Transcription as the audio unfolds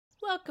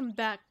Welcome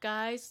back,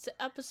 guys, to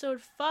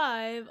episode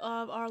 5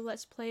 of our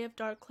Let's Play of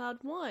Dark Cloud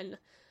 1.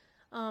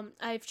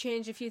 I've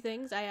changed a few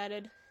things. I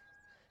added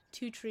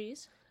 2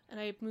 trees, and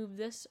I moved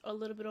this a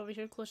little bit over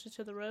here closer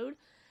to the road.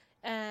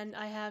 And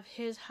I have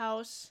his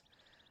house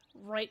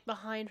right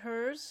behind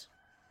hers.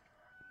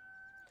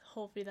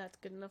 Hopefully that's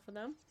good enough for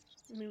them.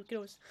 I mean, we could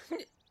always...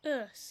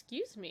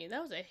 excuse me,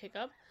 that was a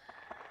hiccup.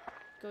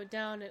 Go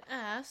down and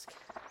ask.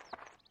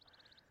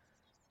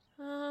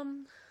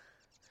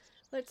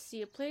 Let's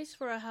see, a place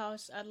for a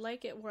house. I'd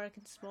like it where I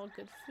can smell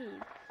good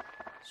food.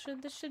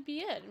 This should be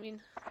it. I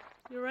mean,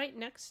 you're right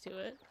next to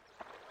it.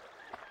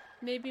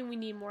 Maybe we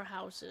need more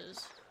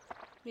houses.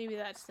 Maybe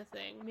that's the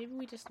thing. Maybe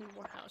we just need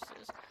more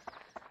houses.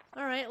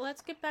 Alright,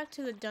 let's get back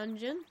to the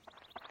dungeon.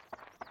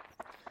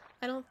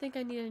 I don't think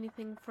I need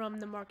anything from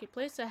the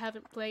marketplace. I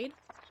haven't played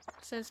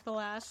since the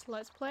last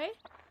Let's Play.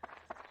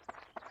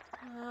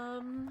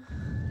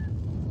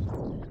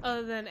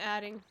 Other than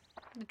adding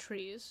the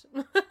trees.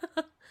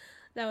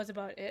 That was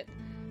about it.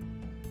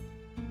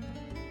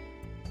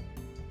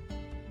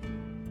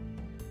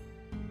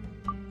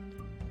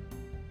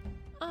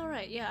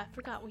 Alright, yeah, I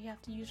forgot we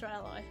have to use our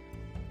ally.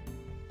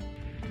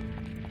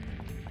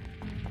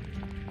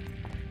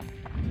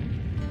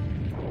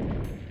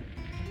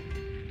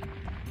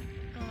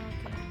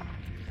 Okay.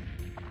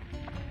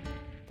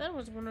 That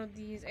was one of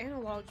these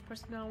analogs,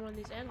 pressing down one of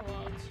these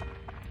analogs.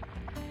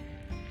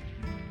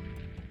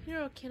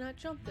 Hero cannot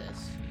jump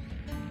this.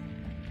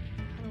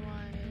 How do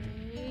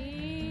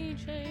I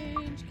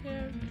change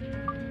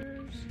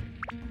characters?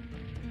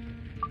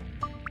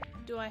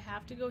 Do I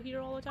have to go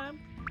here all the time?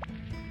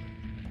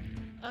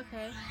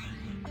 Okay.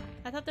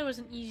 I thought there was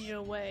an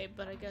easier way,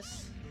 but I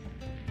guess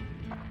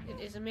it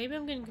isn't. Maybe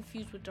I'm getting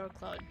confused with Dark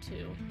Cloud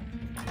 2.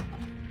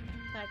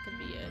 That could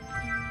be it.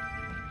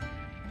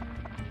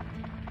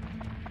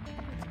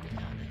 Let's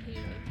get out of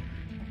here.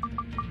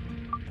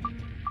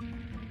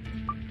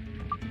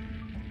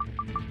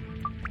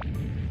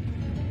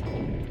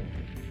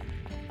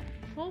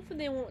 Hopefully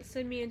they won't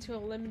send me into a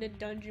limited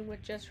dungeon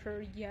with just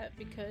her yet,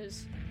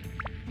 because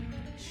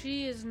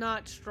she is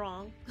not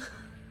strong.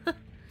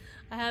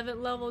 I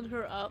haven't leveled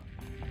her up.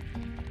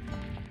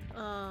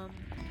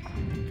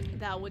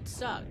 That would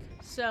suck.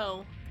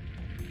 So,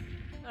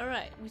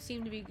 alright, we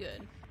seem to be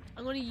good.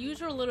 I'm going to use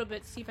her a little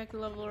bit, see if I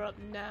can level her up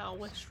now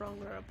with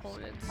stronger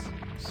opponents.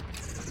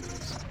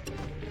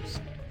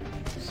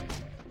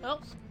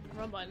 Oh,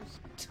 wrong button.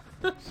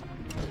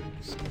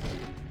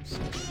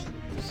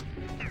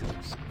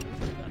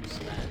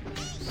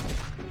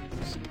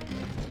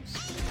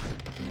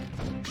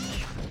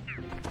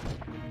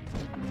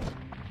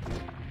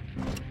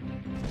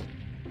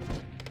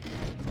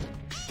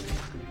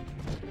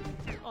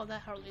 Oh,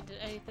 that hardly did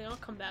anything. I'll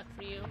come back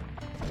for you.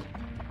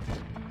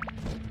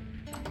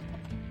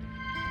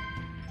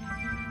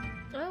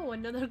 Oh,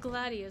 another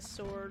Gladius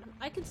sword.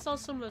 I can sell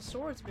some of the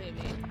swords,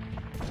 maybe.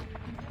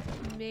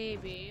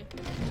 Maybe.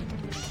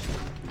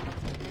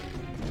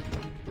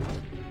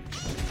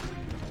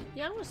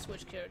 Yeah, I'm gonna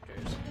switch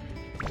characters.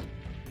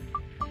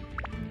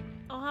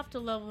 I'll have to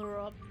level her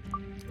up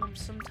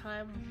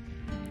sometime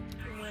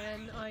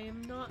when I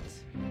am not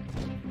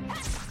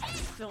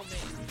filming.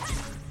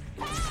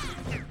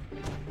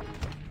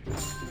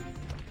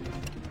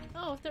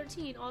 Oh,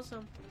 13,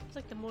 awesome. It's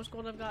like the most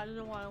gold I've gotten in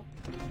a while.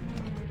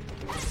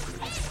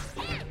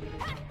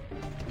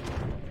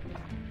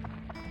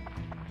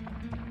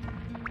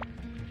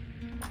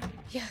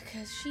 Yeah,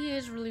 because she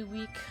is really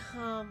weak.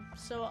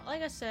 So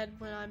like I said,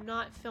 when I'm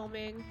not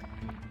filming,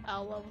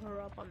 I'll level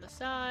her up on the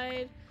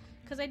side.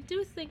 Because I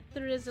do think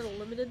there is a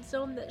limited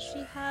zone that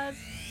she has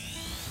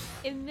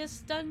in this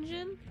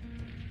dungeon.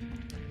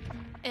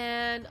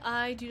 And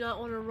I do not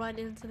want to run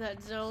into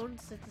that zone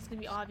since it's going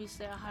to be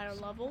obviously a higher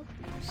level.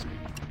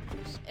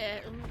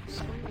 And,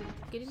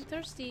 getting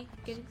thirsty,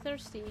 getting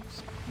thirsty.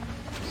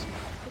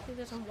 I think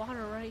there's some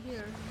water right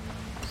here.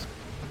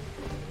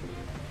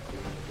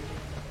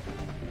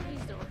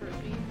 Please don't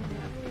hurt me.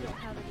 I really don't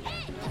have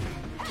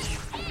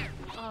any.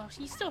 Oh,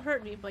 he still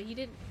hurt me, but he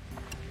didn't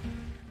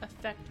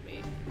affect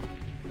me.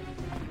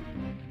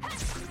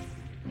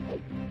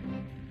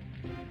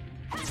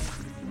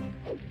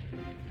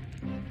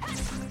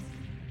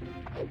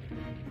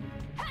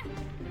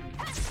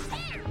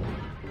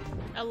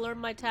 I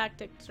learned my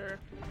tactics, sir.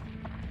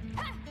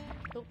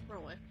 Oh,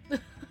 wrong way.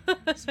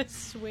 So I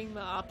swing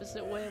the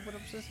opposite way of what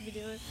I'm supposed to be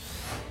doing.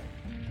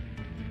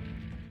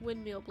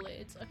 Windmill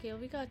blades. Okay,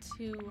 we got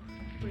to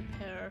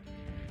repair.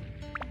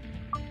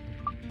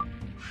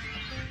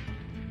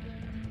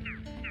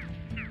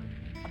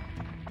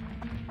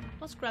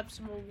 Let's grab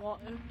some more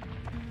water.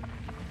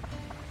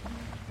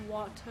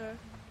 Water.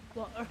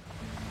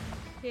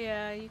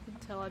 Yeah, you can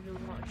tell I've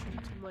been watching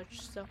too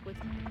much stuff with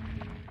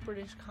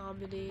British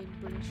comedy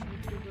and British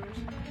YouTubers.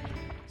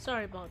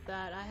 Sorry about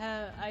that.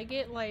 I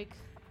get like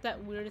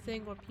that weird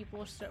thing where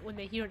people start, when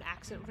they hear an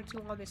accent for too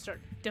long, they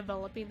start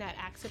developing that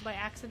accent by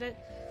accident,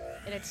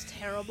 and it's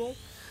terrible.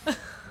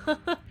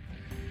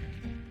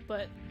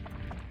 But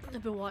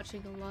I've been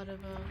watching a lot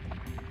of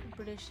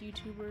British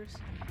YouTubers.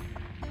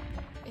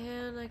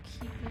 And I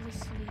keep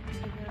listening to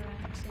their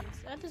accents.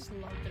 I just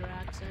love their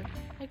accent.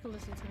 I could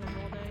listen to them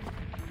all day.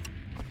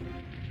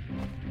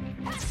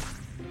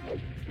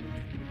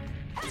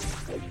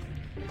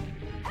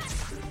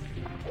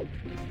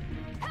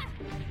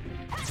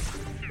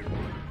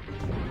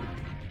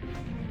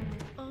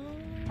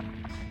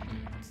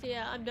 So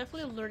yeah, I'm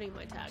definitely learning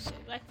my tactics.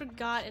 I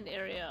forgot an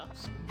area.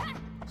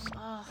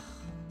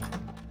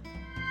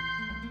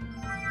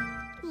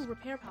 Ooh,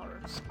 repair powder.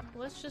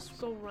 Let's just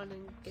go run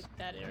and get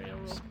that area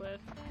real quick.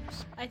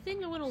 I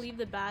think I'm gonna leave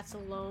the bats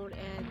alone,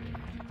 and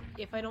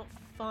if I don't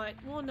find...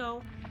 well,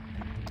 no.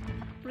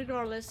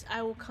 Regardless,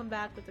 I will come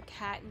back with the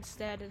cat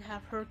instead and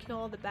have her kill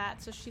all the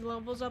bats so she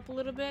levels up a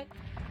little bit.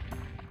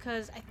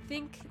 Because I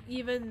think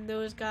even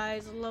those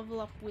guys level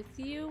up with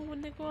you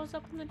when they grows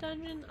up in the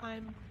dungeon.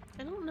 I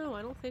don't know,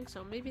 I don't think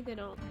so. Maybe they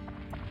don't.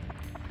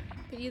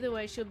 But either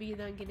way, she'll be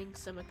then getting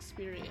some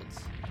experience.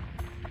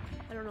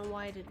 I don't know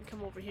why I didn't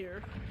come over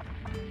here.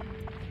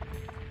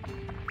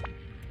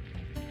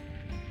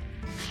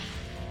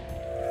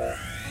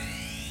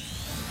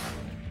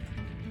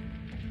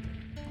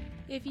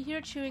 If you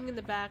hear chewing in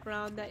the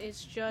background, that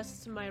is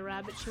just my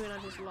rabbit chewing on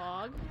his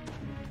log.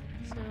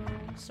 So,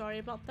 sorry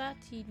about that.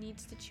 He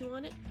needs to chew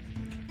on it.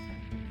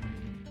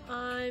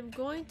 I'm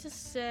going to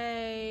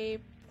say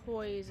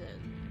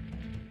poison.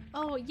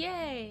 Oh,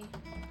 yay!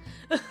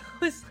 I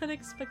was not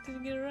expecting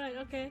to get it right.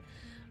 Okay.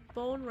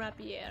 Bone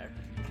rapier.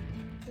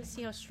 Let's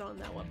see how strong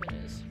that weapon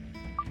is.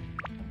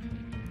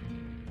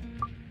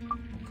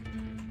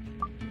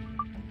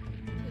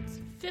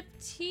 It's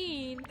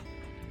 15.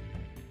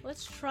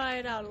 Let's try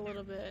it out a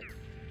little bit.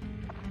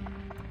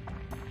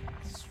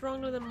 It's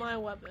stronger than my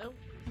weapon. Oh,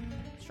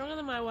 stronger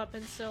than my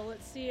weapon, so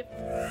let's see if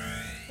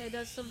it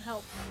does some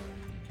help.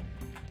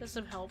 Does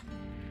some help.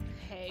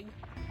 Hag.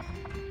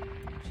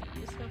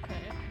 Jeez,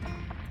 okay.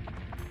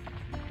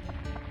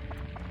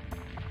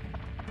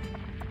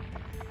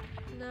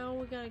 Now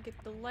we gotta get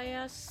the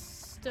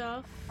last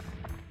stuff.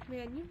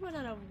 Man, you run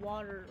out of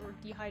water or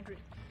dehydrate.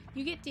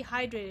 You get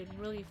dehydrated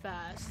really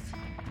fast.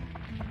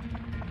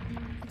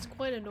 It's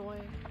quite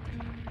annoying.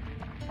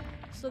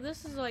 So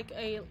this is like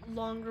a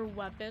longer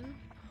weapon.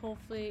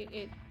 Hopefully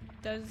it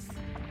does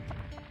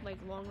like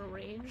longer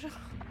range.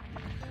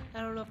 I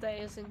don't know if that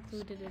is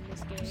included in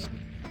this game.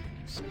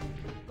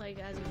 Like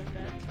as an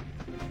effect.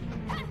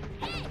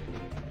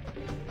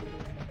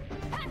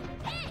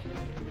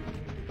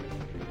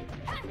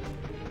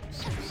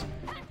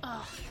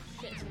 Oh,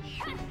 shit.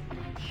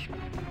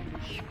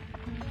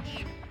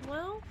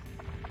 Well.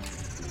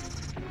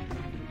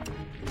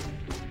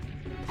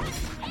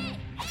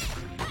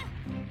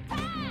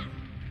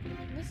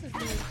 This is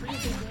doing pretty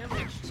good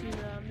damage to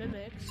the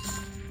mimics.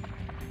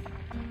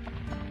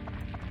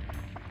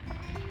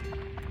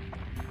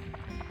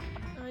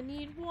 I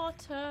need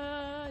water.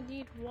 I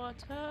need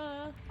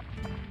water.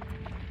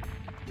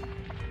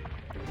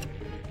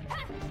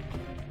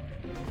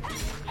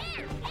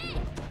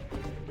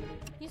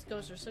 These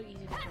ghosts are so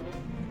easy to kill.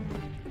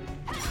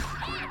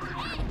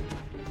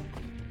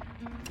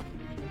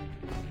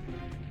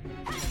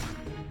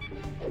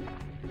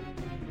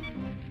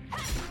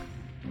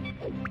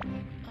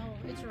 Oh,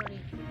 it's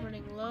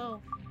running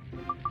low.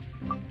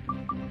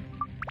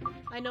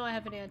 I know I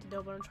have an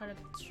antidote, but I'm trying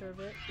to conserve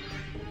it.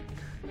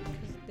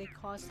 Because they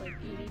cost like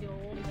 80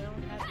 gold, and I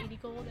don't have 80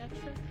 gold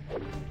extra.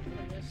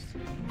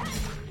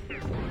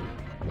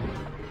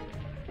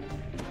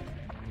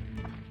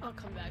 I'll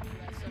come back to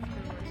that stuff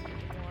for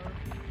more.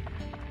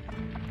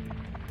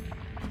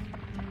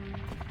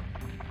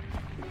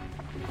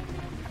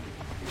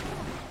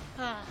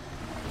 Ah.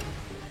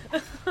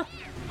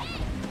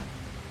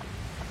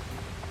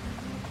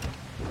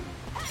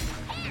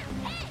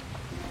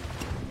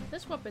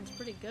 This weapon's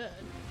pretty good.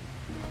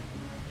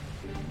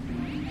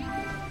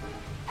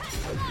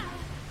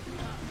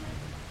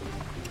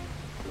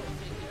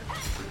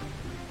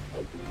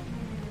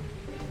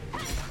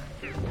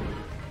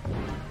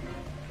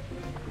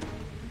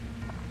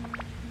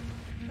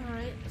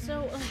 Alright,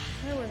 so,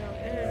 there we go.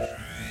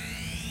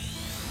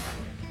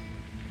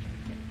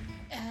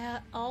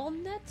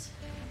 Allnet?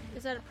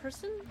 Is that a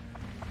person?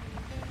 I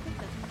think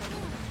that's a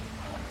person.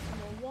 Some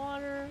more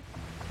water.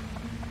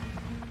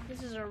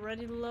 This is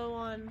already low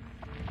on...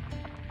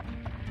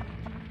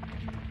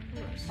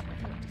 Yes, I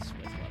have to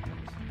switch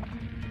weapons.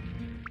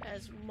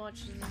 As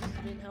much as this has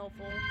been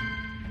helpful.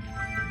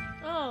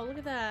 Oh, look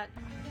at that.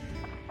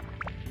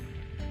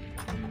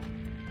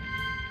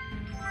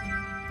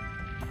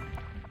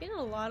 Getting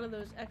a lot of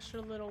those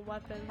extra little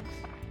weapons.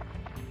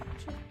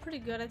 Which is pretty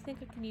good. I think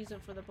I can use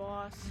them for the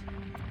boss.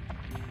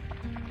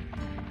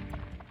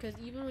 Because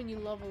even when you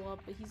level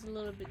up, he's a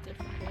little bit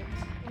difficult.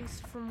 At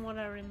least from what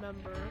I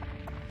remember.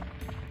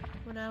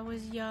 When I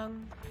was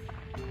young.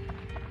 I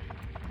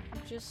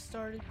just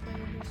started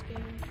playing this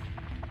game.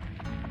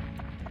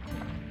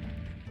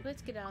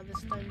 Let's get out of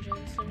this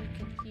dungeon so we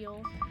can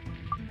heal.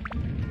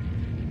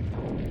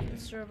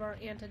 Serve our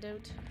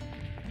antidote.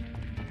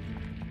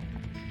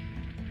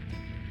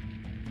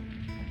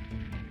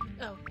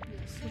 Oh,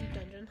 yes, sleep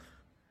dungeon.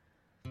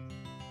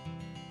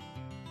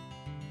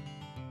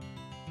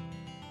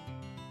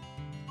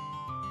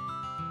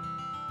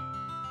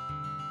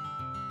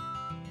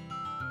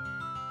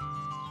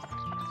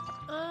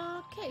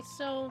 Okay,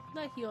 so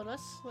that healed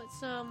us.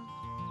 Let's add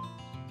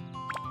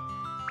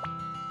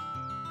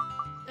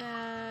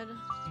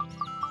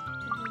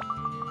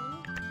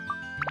windmill.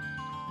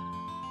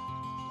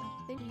 I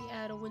think we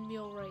add a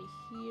windmill right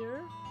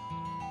here.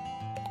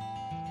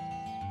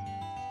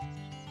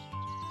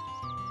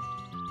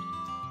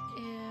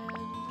 And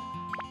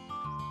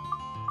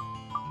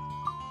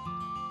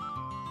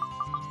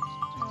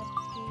add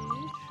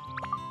page.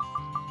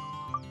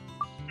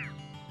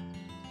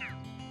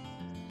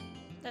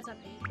 That's not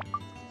page.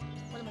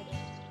 What am I doing?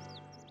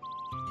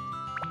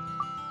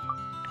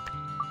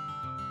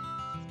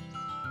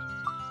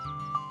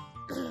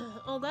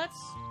 Oh, that's...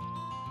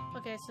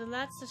 Okay, so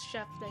that's the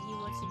chef that he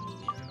wants to be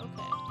near.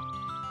 Okay.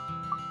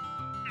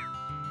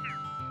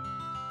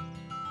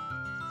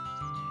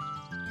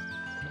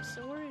 Okay, so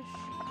where is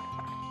she?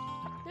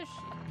 There she is.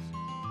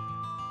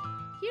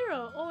 Hero!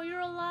 Oh,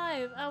 you're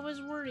alive! I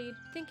was worried,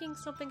 thinking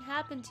something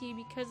happened to you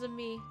because of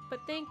me.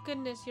 But thank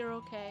goodness you're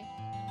okay.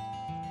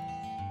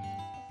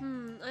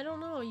 I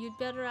don't know. You'd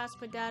better ask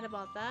my dad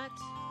about that.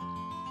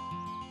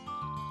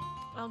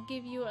 I'll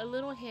give you a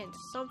little hint.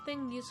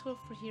 Something useful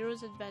for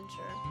Hero's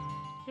adventure.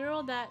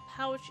 Hero, that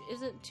pouch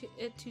isn't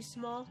too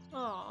small?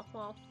 Oh,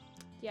 well,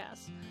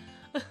 yes.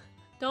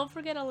 Don't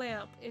forget a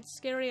lamp. It's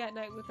scary at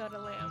night without a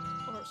lamp.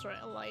 Or, sorry,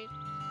 a light.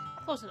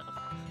 Close enough.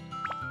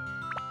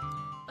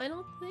 I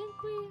don't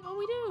think we... Oh,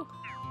 we do!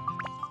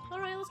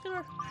 Alright, let's get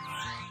our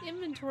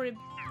inventory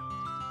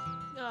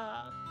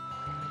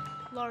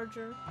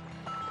larger.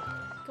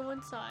 Go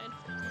inside.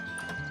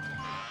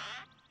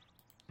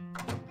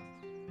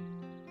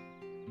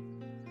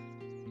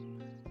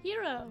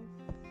 Hero!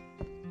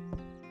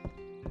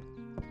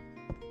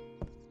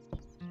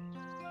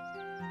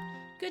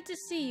 Good to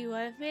see you.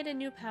 I've made a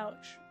new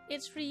pouch.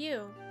 It's for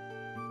you.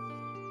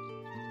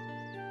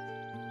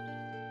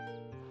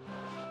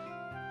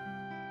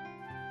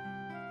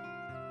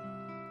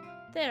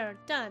 There,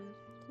 done.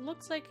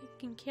 Looks like it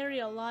can carry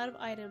a lot of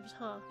items,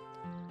 huh?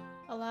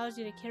 Allows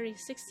you to carry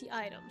 60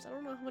 items. I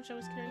don't know how much I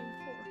was carrying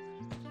before.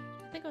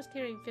 I think I was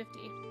carrying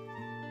 50.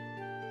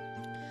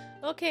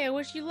 Okay, I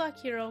wish you luck,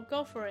 Hero.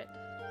 Go for it.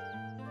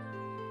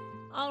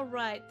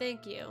 Alright,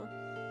 thank you.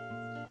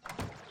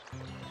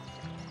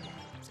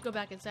 Let's go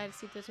back inside to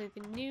see if there's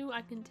anything new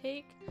I can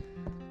take.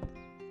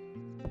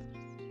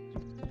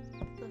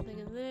 Nothing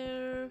in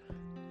there.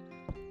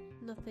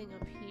 Nothing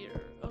up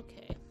here.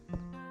 Okay.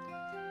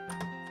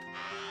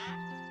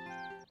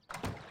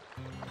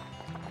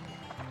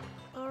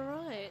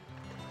 Alright.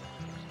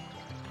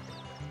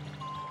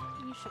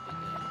 You should be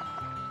good.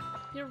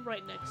 You're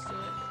right next to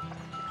it.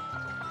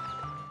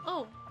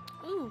 Oh!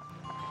 Ooh!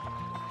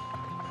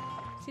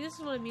 See, this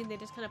is what I mean, they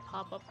just kind of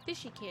pop up.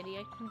 Fishy candy,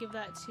 I can give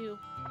that to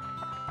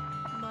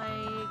my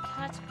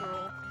cat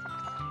girl.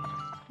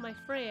 My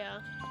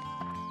Freya.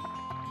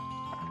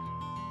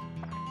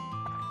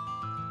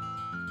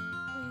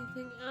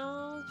 Anything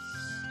else?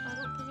 I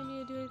don't think I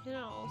need to do anything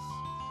else.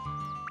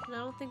 And I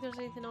don't think there's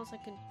anything else I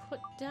can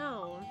put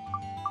down.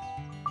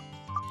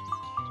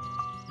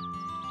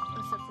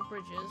 Except for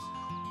bridges.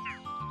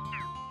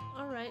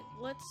 Alright,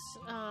 let's,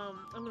 I'm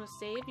gonna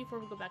save before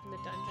we go back in the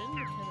dungeon,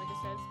 because like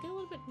I said, it's getting a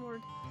little bit more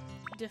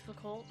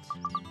difficult.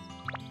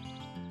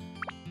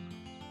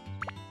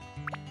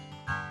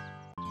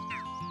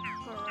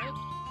 Alright.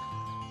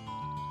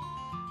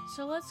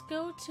 So let's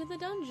go to the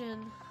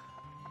dungeon.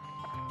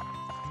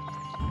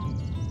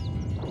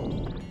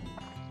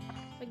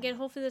 Again,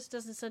 hopefully this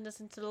doesn't send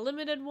us into the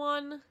limited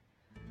one.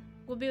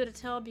 We'll be able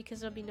to tell because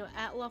there'll be no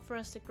Atla for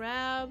us to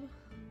grab.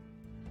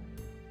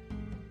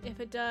 If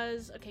it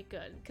does, okay,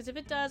 good. Because if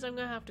it does, I'm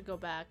gonna have to go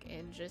back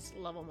and just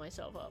level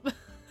myself up.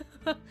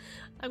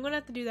 I'm gonna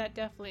have to do that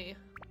definitely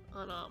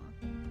on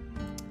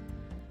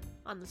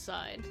the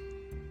side.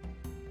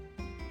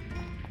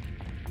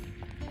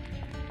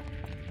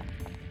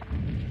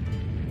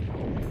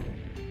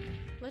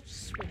 Let's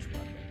switch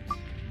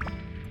weapons.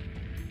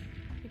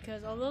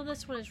 Because although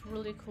this one is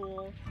really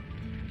cool,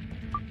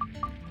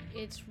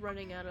 it's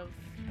running out of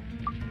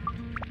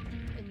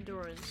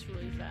endurance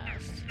really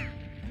fast.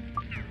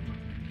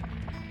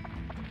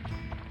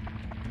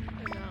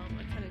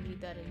 I kind of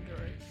need that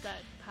endurance,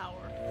 that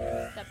power,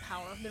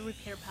 the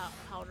repair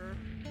powder.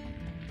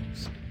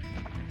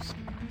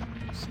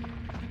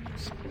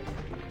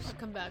 I'll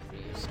come back for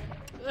you.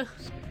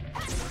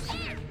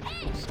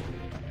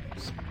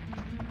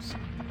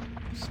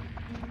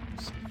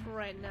 For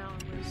right now, I'm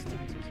going to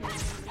stick to killing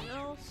everything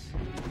else.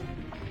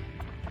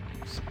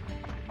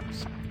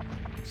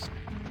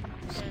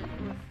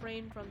 And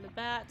refrain from the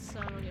bats so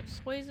I don't get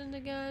poisoned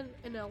again,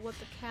 and I'll let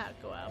the cat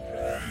go after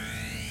them.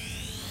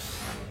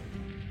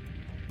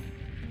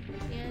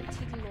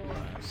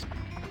 Anti-Laura.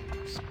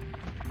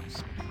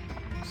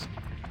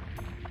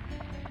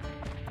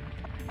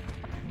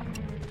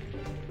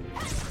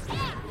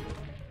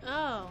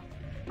 Oh.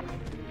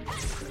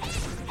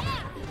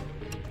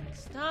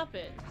 Stop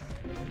it.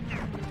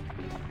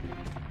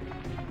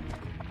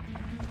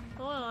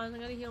 Hold on, I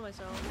gotta heal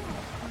myself.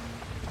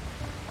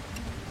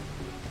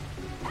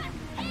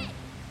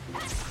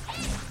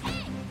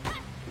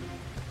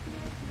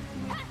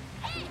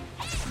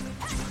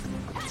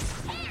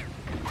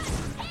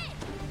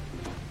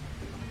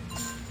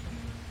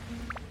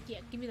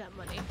 that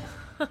money.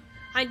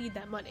 I need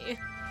that money.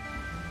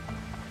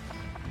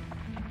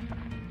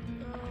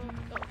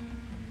 Oh.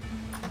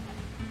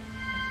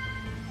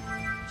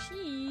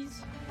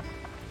 Jeez.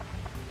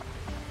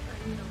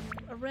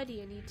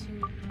 Already I need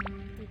to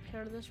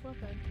repair this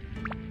weapon.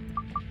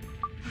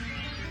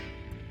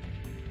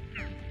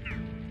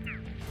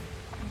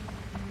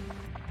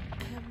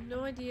 I have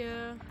no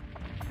idea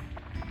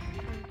if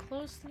I'm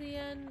close to the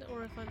end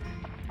or if I'm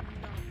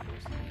not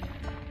close to the end.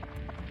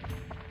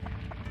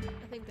 I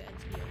think the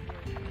end's the other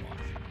way.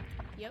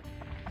 Yep.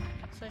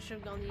 So I should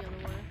have gone the other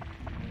way.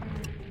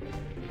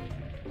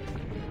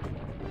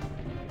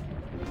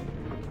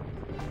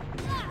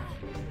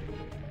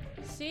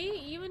 See?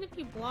 Even if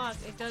you block,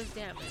 it does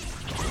damage.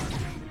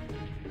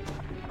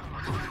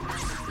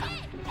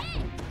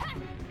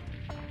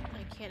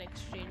 I can't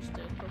exchange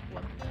the quick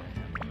weapon that I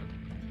have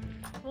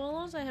on. Well, as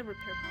long as I have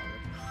repair powder.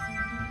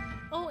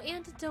 Oh,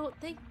 antidote!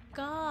 Thank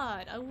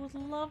God! I would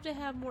love to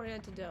have more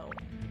antidote.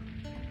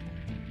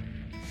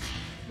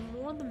 The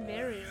more the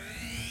merrier.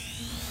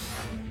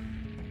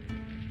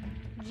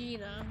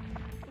 Gina.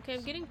 Okay,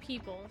 I'm getting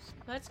people.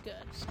 That's good.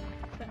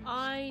 But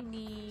I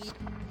need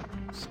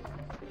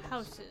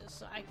houses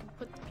so I can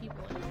put the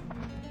people in.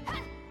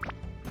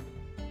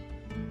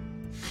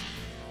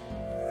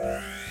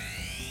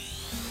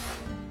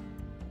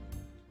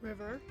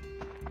 River.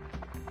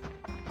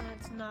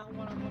 That's not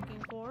what I'm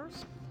looking for.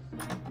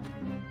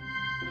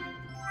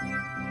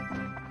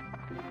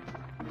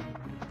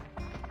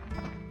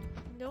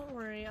 Don't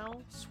worry,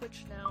 I'll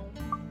switch now.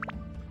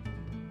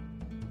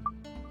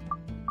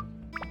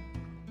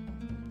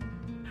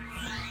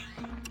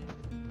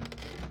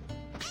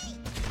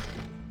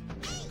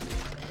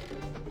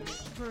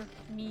 Her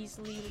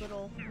measly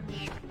little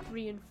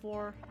 3 and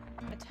 4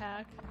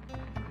 attack.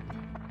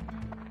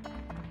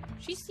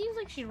 She seems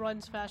like she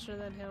runs faster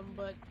than him,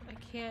 but I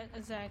can't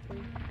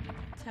exactly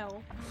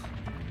tell.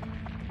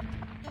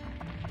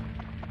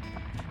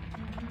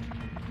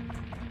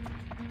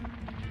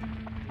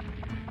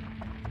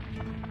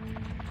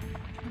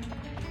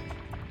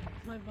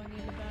 My bunny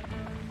in the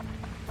background.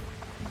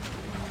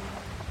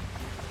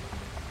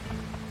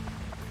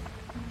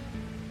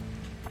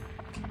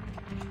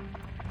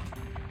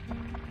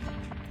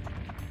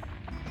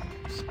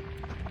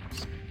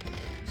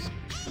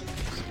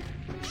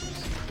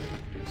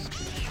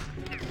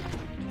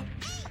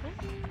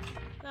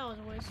 That was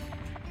a waste.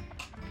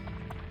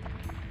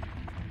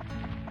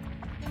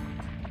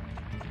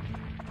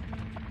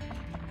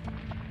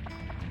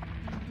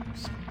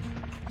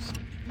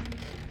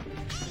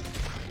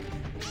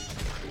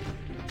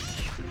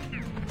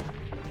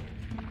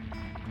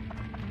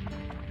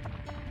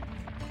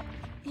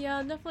 Yeah,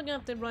 I'm definitely gonna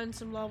have to run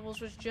some levels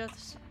with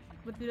just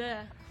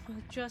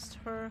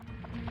her,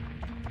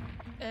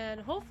 and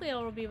hopefully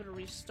I'll be able to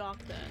restock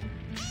that.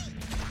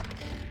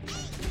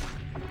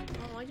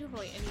 Oh, I do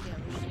probably any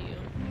damage to you.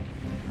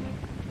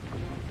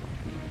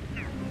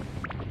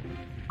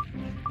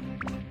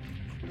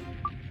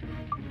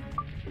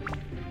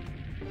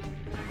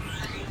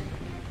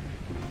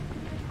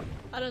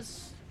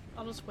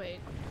 I'll just wait.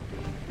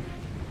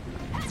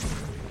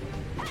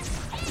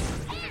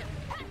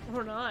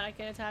 Or not, I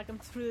can attack him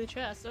through the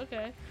chest,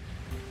 okay.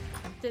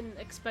 Didn't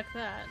expect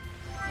that.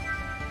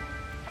 Alright,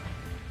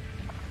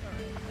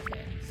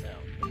 okay, so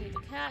we need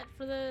the cat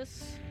for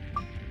this.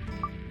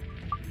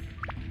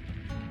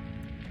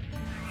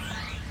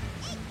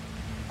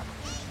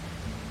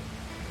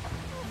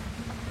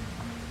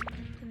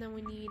 And then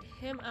we need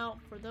him out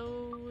for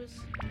those.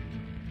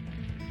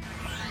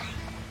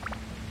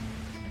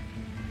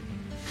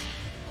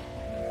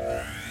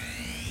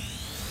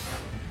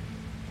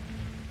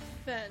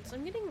 Fence.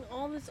 I'm getting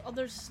all this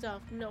other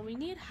stuff. No, we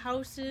need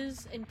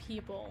houses and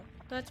people.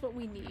 That's what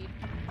we need.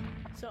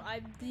 So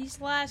these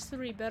last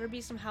 3 better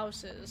be some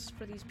houses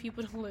for these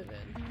people to live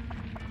in.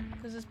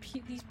 Because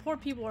these poor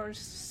people are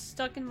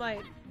stuck in my,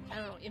 I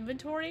don't know,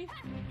 inventory?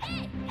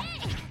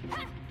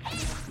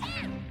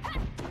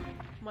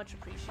 Much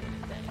appreciated,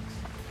 thanks.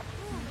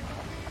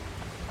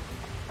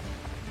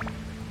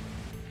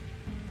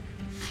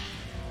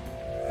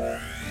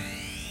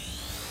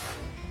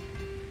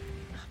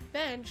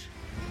 Bench?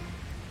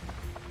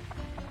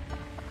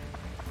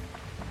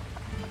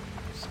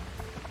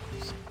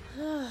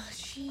 Oh,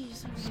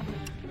 jeez.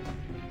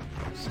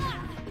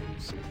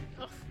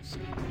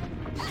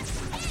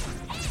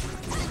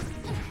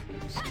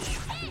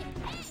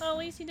 Oh, at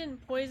least he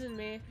didn't poison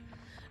me.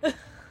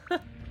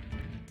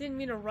 Didn't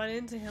mean to run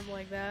into him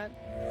like that.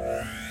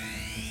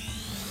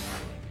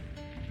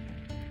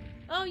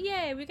 Oh,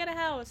 yay, we got a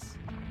house.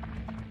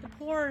 The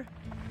poor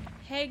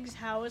Heg's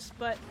house,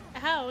 but a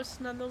house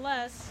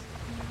nonetheless.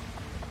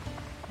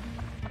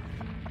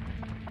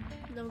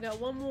 And then we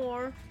got one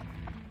more.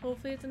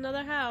 Hopefully it's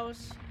another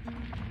house.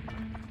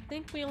 I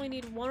think we only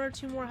need 1 or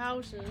 2 more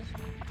houses.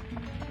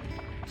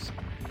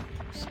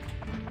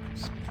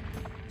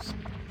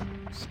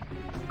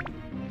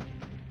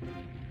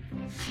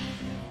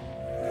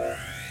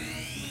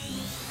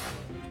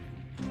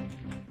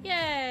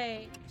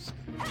 Yay!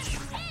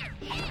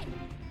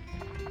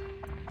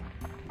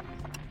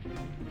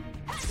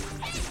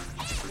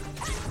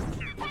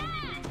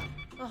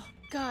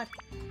 god!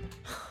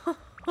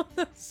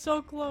 That's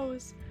so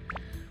close.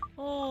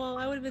 Oh,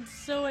 I would have been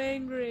so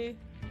angry.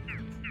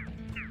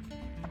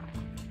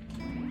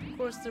 Of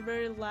course, the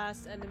very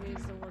last enemy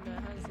is the one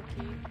that has the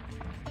key.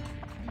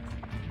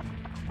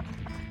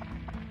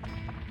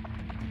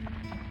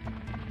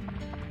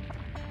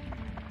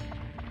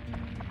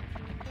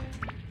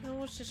 Now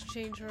let's just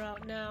change her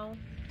out now.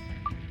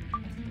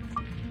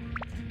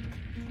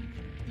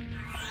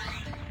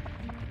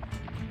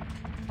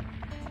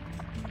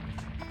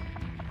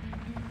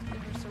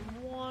 Give her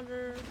some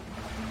water.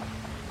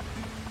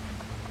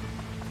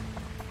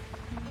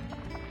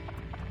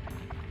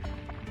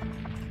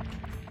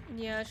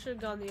 Yeah, I should have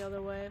gone the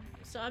other way.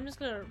 So I'm just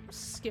gonna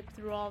skip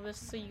through all this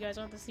so you guys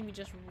don't have to see me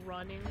just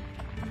running.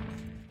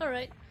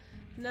 Alright,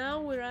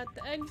 now we're at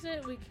the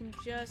exit. We can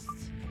just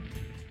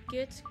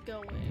get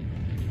going.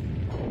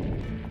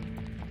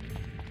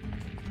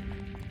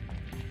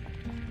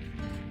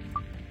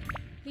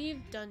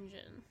 Leave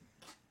dungeon.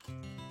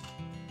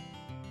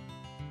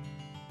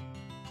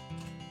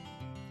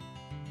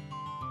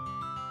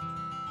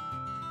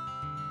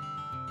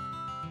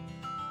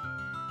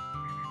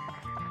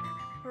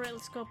 Alright,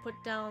 let's go put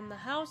down the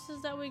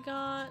houses that we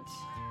got.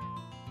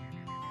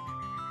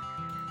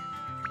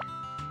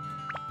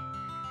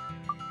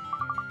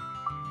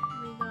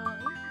 We got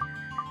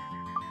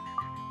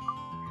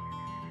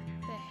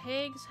the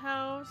Haig's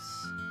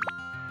house,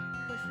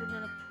 which we're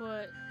gonna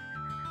put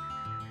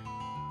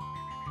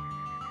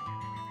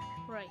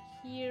right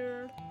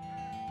here.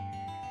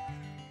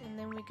 And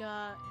then we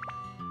got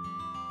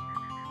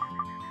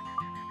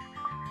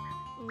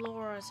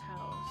Laura's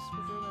house,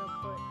 which we're gonna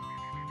put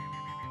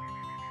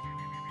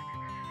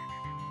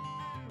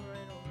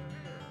right over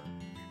her.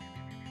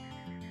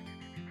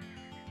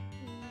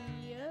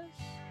 Yes?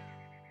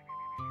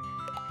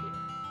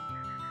 Here.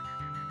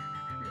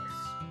 Yes.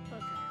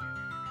 Okay.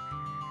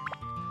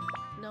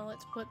 Now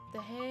let's put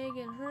the Haig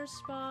in her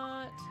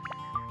spot.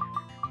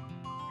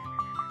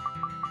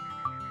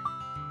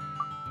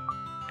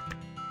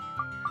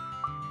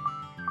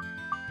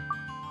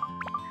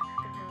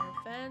 Give her a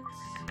fence.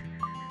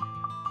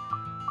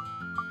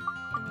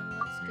 And then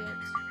let's get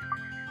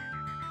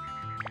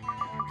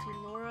Auntie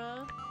Laura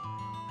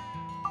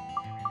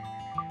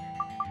and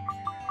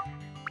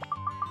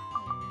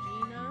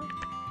Gina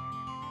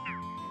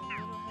and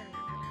little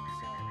Henry.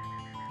 So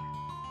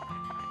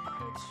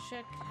let's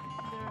check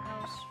their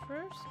house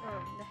first, or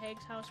the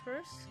Haig's house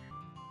first.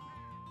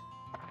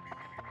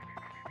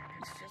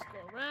 Let's just go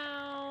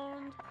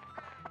around.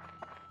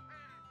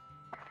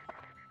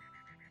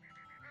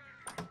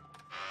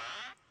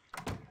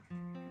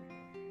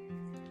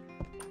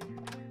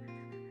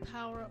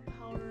 Power up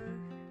powder.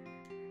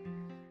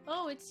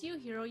 Oh, it's you,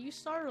 hero. You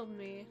startled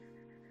me.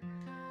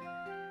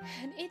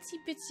 An itsy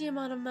bitsy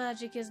amount of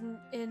magic is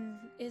in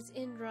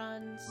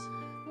Dron's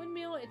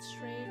windmill. It's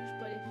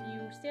strange, but if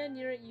you stand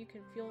near it, you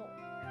can feel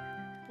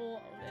full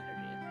of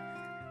energy.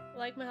 I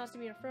like my house to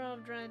be in front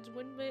of Dron's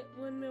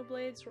windmill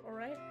blades,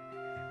 alright?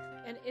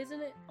 And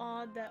isn't it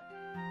odd that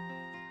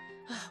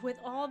with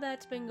all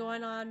that's been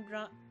going on,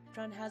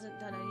 Dron hasn't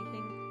done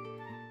anything?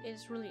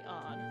 It's really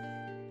odd.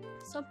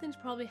 Something's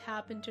probably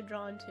happened to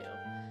Dron too.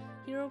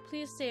 Hero,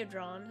 please save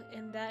Dron,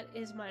 and that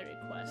is my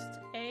request.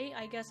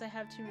 I guess I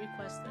have to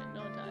request then,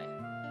 don't I?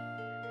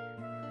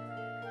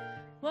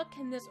 What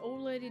can this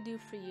old lady do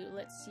for you?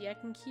 Let's see, I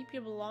can keep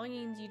your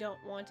belongings you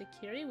don't want to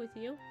carry with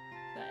you.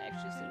 That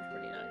actually seems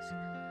pretty nice.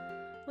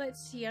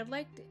 Let's see, I'd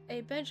like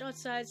a bench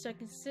outside so I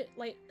can sit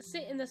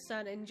in the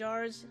sun and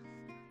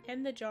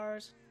the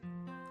jars.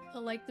 I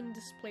like them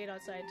displayed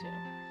outside too.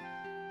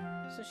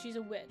 So she's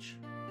a witch,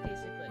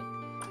 basically.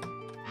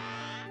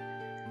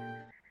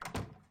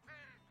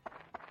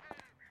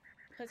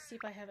 Let's see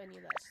if I have any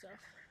of that stuff.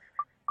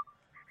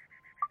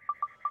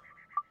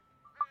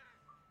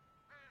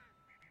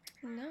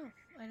 No,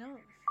 I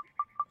don't.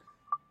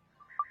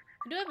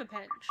 I do have a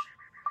bench.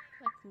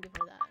 I can give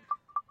her that.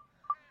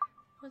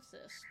 What's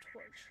this?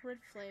 Torch. Red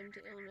flame to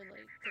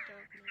illuminate the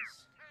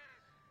darkness.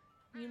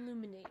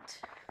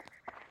 Illuminate.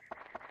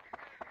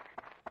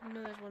 I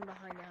know there's one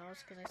behind the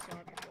house because I saw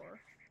it before.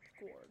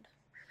 Gourd.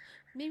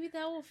 Maybe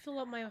that will fill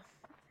up my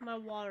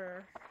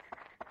water.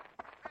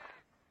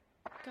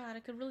 God,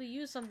 I could really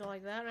use something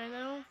like that right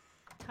now.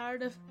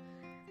 Tired of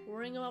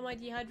worrying about my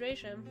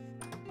dehydration.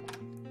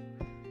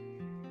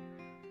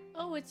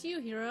 Oh, it's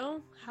you,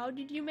 hero. How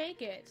did you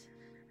make it?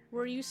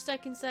 Were you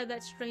stuck inside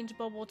that strange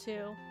bubble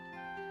too?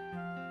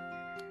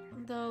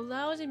 The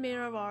lousy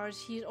mayor of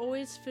ours, he's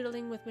always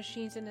fiddling with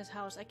machines in his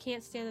house. I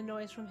can't stand the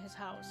noise from his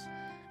house.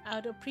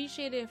 I'd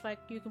appreciate it if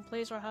you can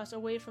place our house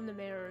away from the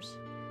mayor's.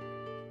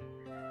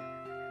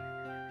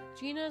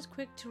 Gina's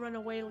quick to run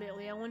away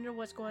lately. I wonder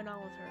what's going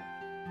on with her.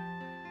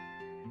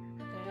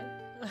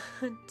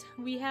 Okay.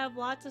 We have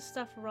lots of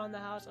stuff around the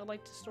house. I'd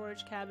like the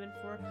storage cabin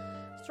for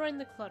storing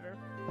the clutter.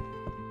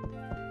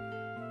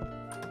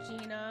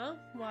 Gina,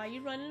 why are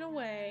you running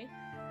away?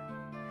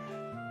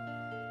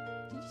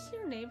 Did you see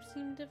her name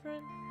seem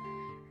different?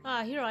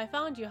 Ah, Hero, I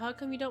found you. How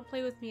come you don't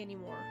play with me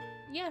anymore?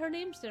 Yeah, her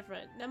name's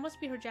different. That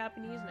must be her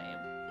Japanese name.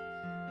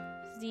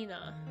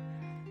 Xena.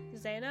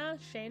 Xena?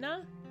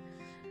 Shayna?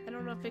 I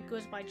don't know if it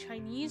goes by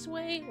Chinese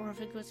way or if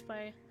it goes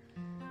by,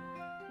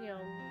 you know,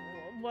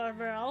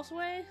 whatever else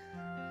way.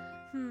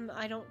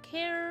 I don't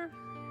care.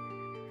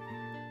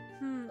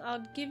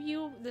 I'll give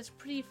you this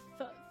pretty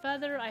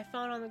feather I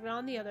found on the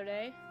ground the other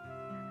day.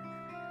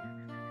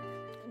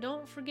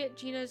 Don't forget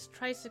Gina's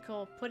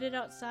tricycle. Put it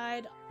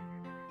outside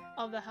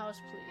of the house,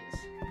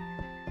 please.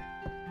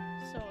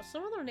 So,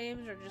 some of their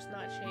names are just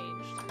not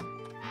changed.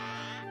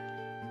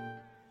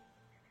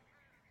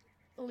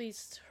 At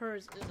least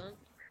hers isn't.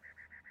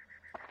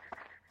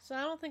 So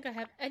I don't think I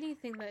have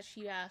anything that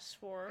she asked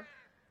for.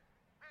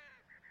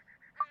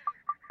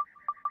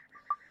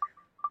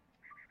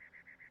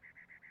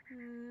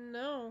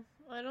 No,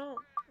 I don't.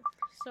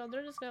 So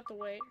they're just gonna have to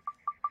wait.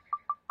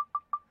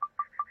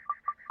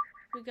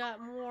 We got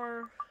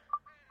more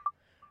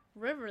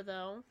river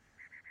though.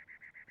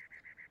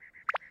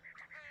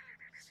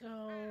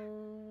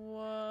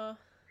 So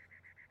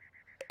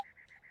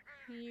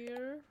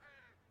here.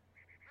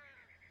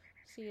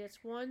 See, it's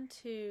 1,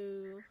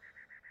 2,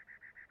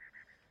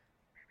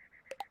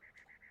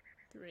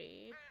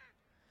 3.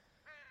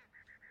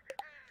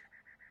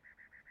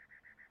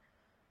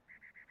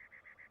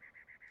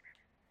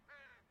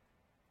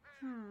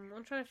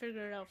 I'm trying to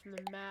figure it out from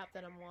the map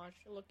that I'm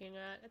looking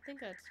at. I think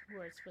that's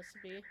where it's supposed to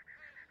be.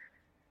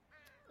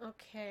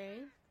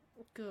 Okay,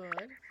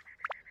 good.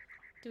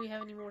 Do we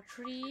have any more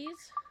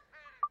trees?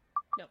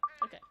 No,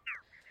 okay.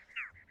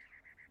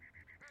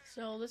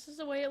 So this is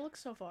the way it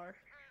looks so far.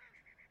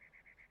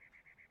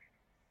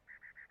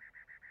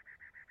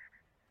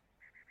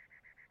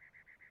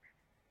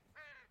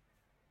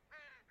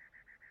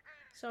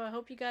 So I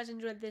hope you guys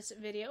enjoyed this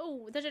video.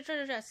 Oh, there's a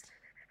treasure chest!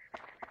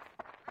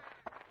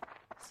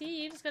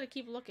 See, you just gotta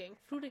keep looking.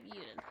 Fruit of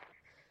Eden.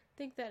 I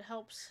think that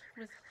helps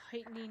with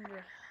heightening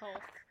your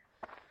health.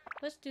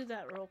 Let's do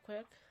that real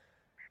quick.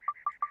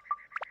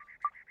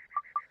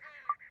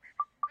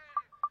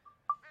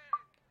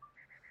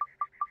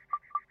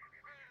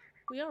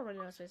 We are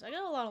running out of space. I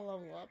got a lot of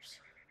level ups.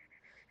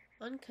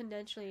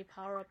 Unconventionally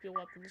power up your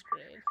weapons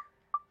grade.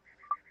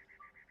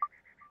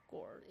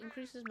 Gourd.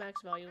 Increases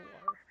max value of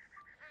water.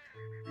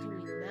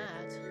 Doing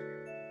that.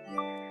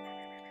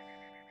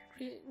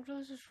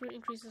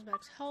 Increases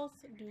max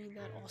health. Doing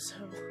that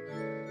also.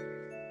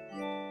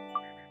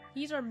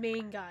 He's our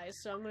main guy,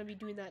 so I'm going to be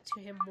doing that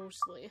to him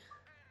mostly.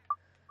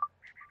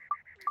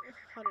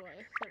 How do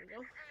I? There we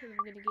go. And I'm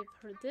going to give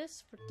her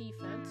this for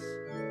defense.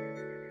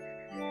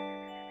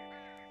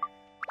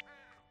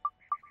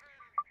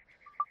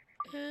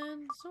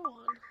 And so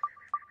on.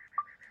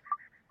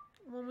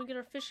 When we get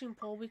our fishing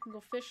pole, we can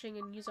go fishing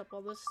and use up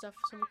all this stuff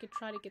so we can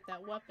try to get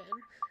that weapon.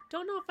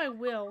 Don't know if I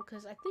will,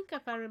 because I think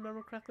if I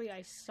remember correctly,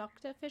 I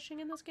sucked at fishing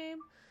in this game.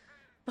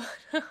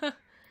 But,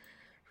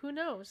 who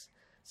knows?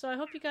 So I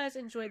hope you guys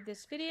enjoyed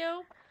this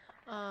video,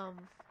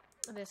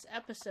 this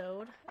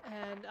episode,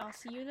 and I'll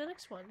see you in the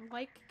next one.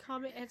 Like,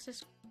 comment, and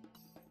subscribe.